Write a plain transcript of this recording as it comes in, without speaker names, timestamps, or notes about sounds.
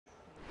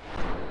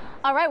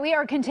All right, we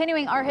are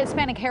continuing our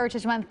Hispanic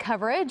Heritage Month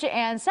coverage,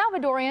 and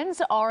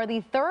Salvadorians are the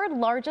third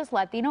largest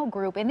Latino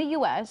group in the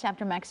U.S.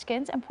 after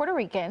Mexicans and Puerto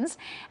Ricans.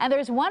 And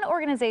there's one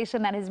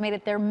organization that has made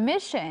it their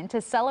mission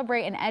to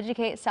celebrate and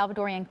educate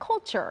Salvadorian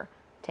culture.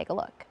 Take a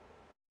look.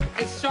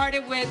 It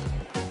started with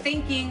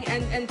thinking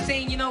and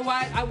saying, you know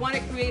what, I want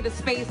to create a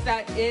space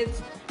that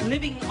is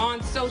living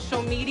on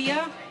social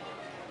media,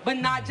 but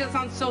not just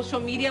on social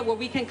media where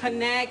we can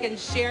connect and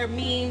share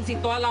memes y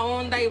toda la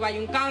onda y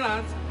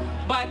bayuncadas,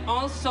 but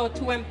also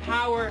to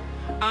empower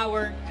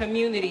our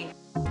community.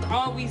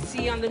 All we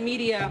see on the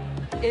media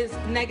is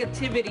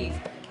negativity.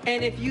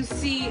 And if you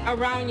see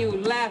around you,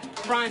 left,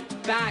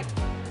 front, back,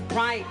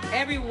 right,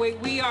 everywhere,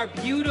 we are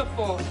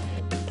beautiful.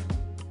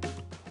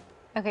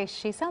 Okay,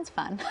 she sounds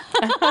fun.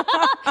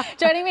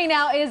 Joining me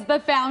now is the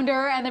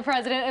founder and the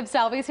president of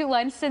Salvies Who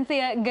Lunch,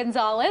 Cynthia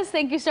Gonzalez.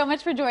 Thank you so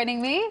much for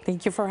joining me.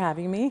 Thank you for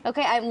having me.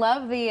 Okay, I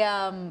love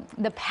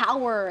the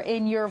power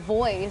in your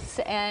voice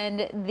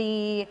and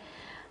the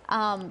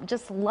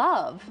just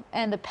love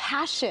and the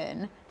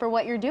passion for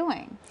what you're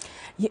doing.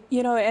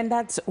 You know, and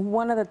that's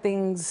one of the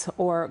things,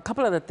 or a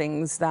couple of the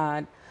things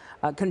that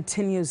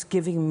continues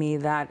giving me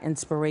that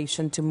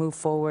inspiration to move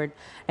forward.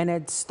 And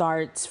it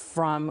starts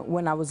from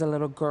when I was a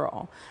little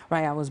girl,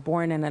 right? I was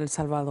born in El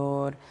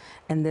Salvador,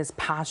 and this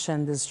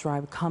passion, this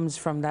drive comes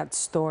from that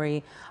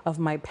story of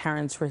my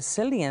parents'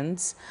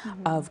 resilience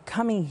of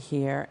coming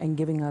here and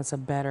giving us a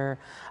better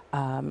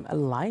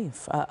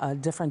life, a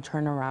different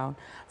turnaround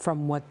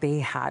from what they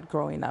had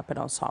growing up in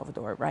El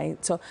Salvador,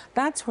 right? So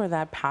that's where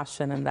that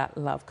passion and that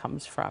love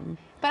comes from.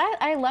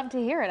 But I love to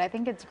hear it. I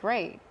think it's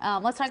great.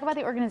 Let's talk about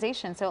the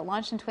organization. So it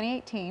launched in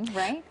 2018,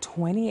 right?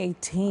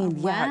 2018,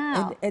 oh,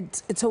 wow. Yeah.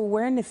 So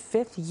we're in the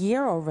 5th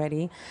year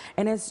already,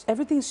 and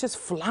everything's just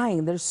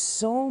flying. There's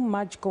so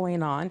much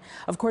going on.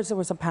 Of course, there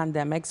was a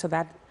pandemic, so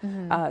that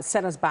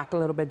set us back a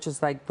little bit,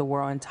 just like the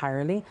world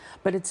entirely.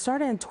 But it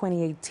started in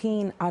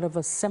 2018 out of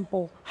a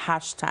simple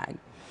hashtag.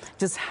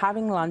 Just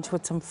having lunch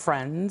with some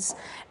friends,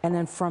 and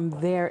then from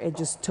there it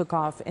just took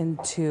off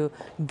into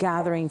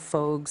gathering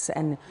folks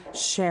and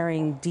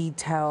sharing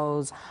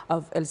details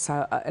of El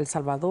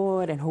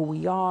Salvador and who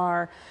we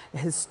are,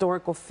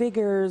 historical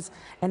figures,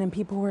 and then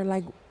people were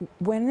like,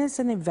 when is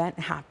an event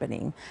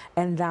happening?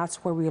 And that's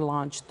where we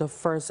launched the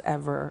first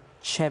ever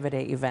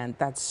Chévere event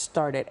that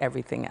started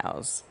everything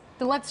else.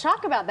 So let's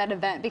talk about that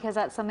event, because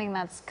that's something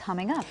that's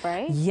coming up,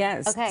 right?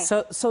 Yes. Okay.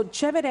 So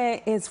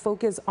Chévere is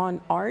focused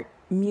on art,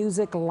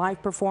 music,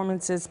 live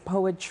performances,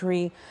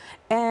 poetry,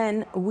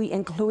 and we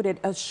included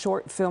a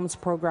short films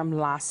program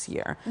last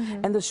year.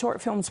 And the short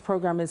films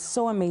program is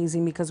so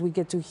amazing because we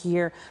get to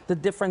hear the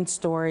different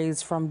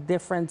stories from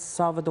different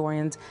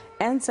Salvadorians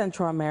and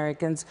Central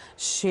Americans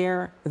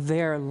share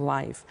their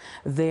life,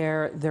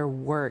 their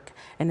work,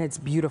 and it's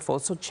beautiful.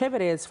 So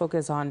Chévere is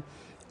focused on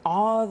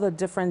all the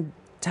different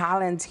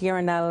talents here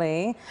in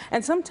LA,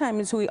 and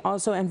sometimes we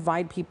also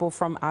invite people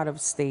from out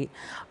of state.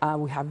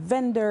 We have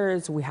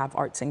vendors, we have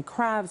arts and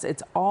crafts,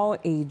 it's all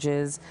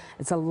ages,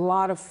 it's a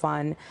lot of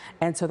fun,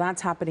 and so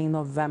that's happening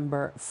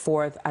November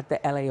 4th at the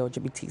LA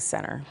LGBT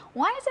Center.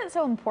 Why is it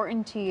so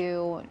important to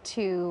you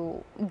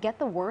to get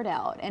the word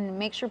out and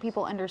make sure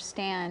people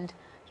understand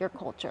your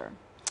culture?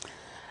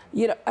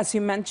 You know, as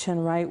you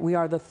mentioned, right, we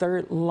are the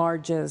 3rd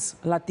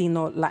largest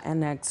Latino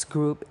Latinx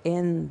group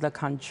in the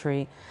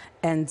country.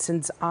 And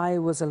since I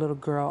was a little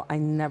girl, I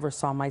never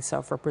saw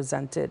myself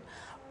represented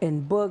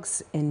in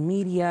books, in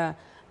media,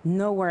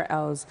 nowhere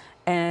else.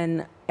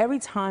 And every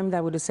time that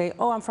I would say,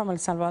 oh, I'm from El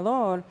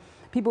Salvador,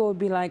 people would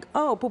be like,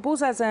 oh,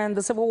 pupusas and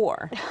the Civil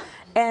War.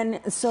 And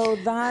so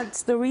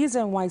that's the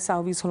reason why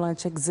Salvies Who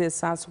Lunch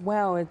exists as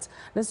well. It's,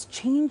 let's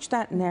change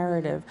that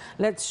narrative.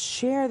 Let's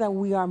share that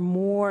we are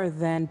more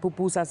than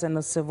pupusas and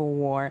the Civil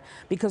War,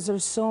 because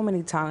there's so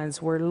many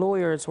talents. We're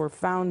lawyers, we're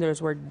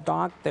founders, we're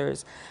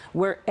doctors,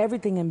 we're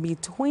everything in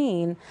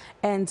between.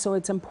 And so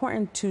it's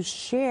important to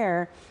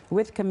share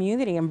with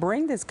community and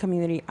bring this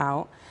community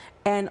out,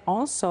 and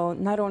also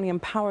not only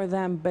empower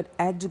them, but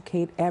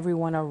educate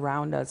everyone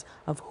around us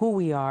of who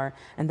we are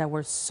and that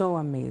we're so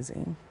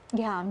amazing.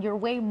 Yeah, you're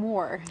way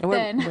more We're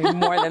than way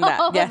more than that.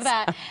 all Yes. of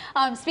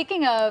that.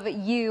 Speaking of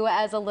you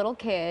as a little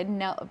kid,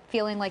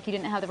 feeling like you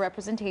didn't have the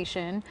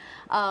representation,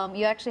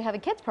 you actually have a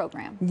kids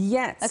program.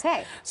 Yes.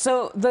 Okay.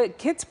 So the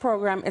kids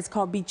program is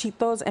called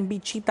Bichitos and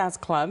Bichitas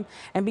Club,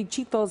 and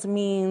Bichitos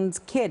means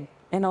kid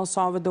in El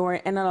Salvador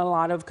and in a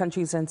lot of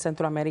countries in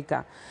Central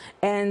America.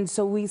 And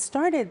so we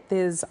started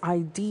this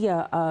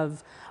idea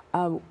of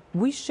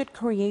we should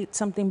create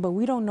something, but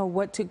we don't know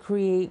what to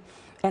create.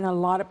 And a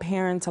lot of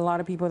parents, a lot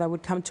of people that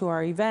would come to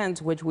our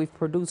events, which we've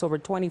produced over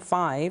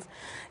 25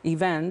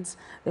 events,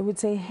 they would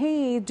say,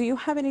 hey, do you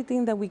have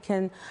anything that we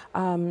can,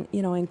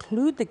 you know,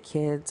 include the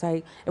kids?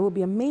 It would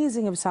be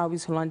amazing if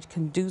Salvies Who Lunch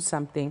can do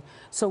something.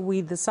 So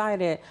we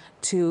decided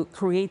to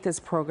create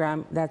this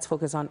program that's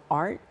focused on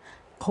art,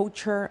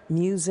 culture,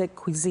 music,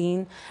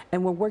 cuisine,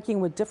 and we're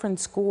working with different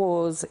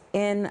schools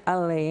in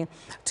LA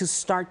to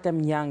start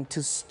them young,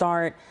 to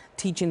start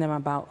teaching them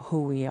about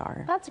who we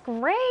are. That's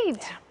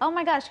great. Oh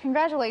my gosh,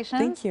 congratulations.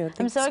 Thank you.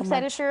 I'm so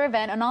excited much. for your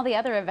event and all the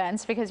other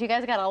events because you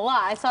guys got a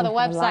lot. I saw the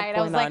website.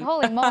 I was like,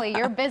 holy moly,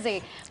 you're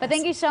busy. But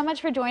thank you so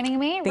much for joining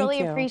me.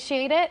 Really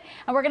appreciate it.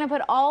 And we're going to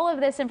put all of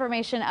this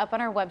information up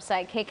on our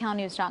website,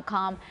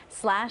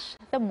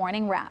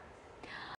 kcalnews.com/themorningwrap.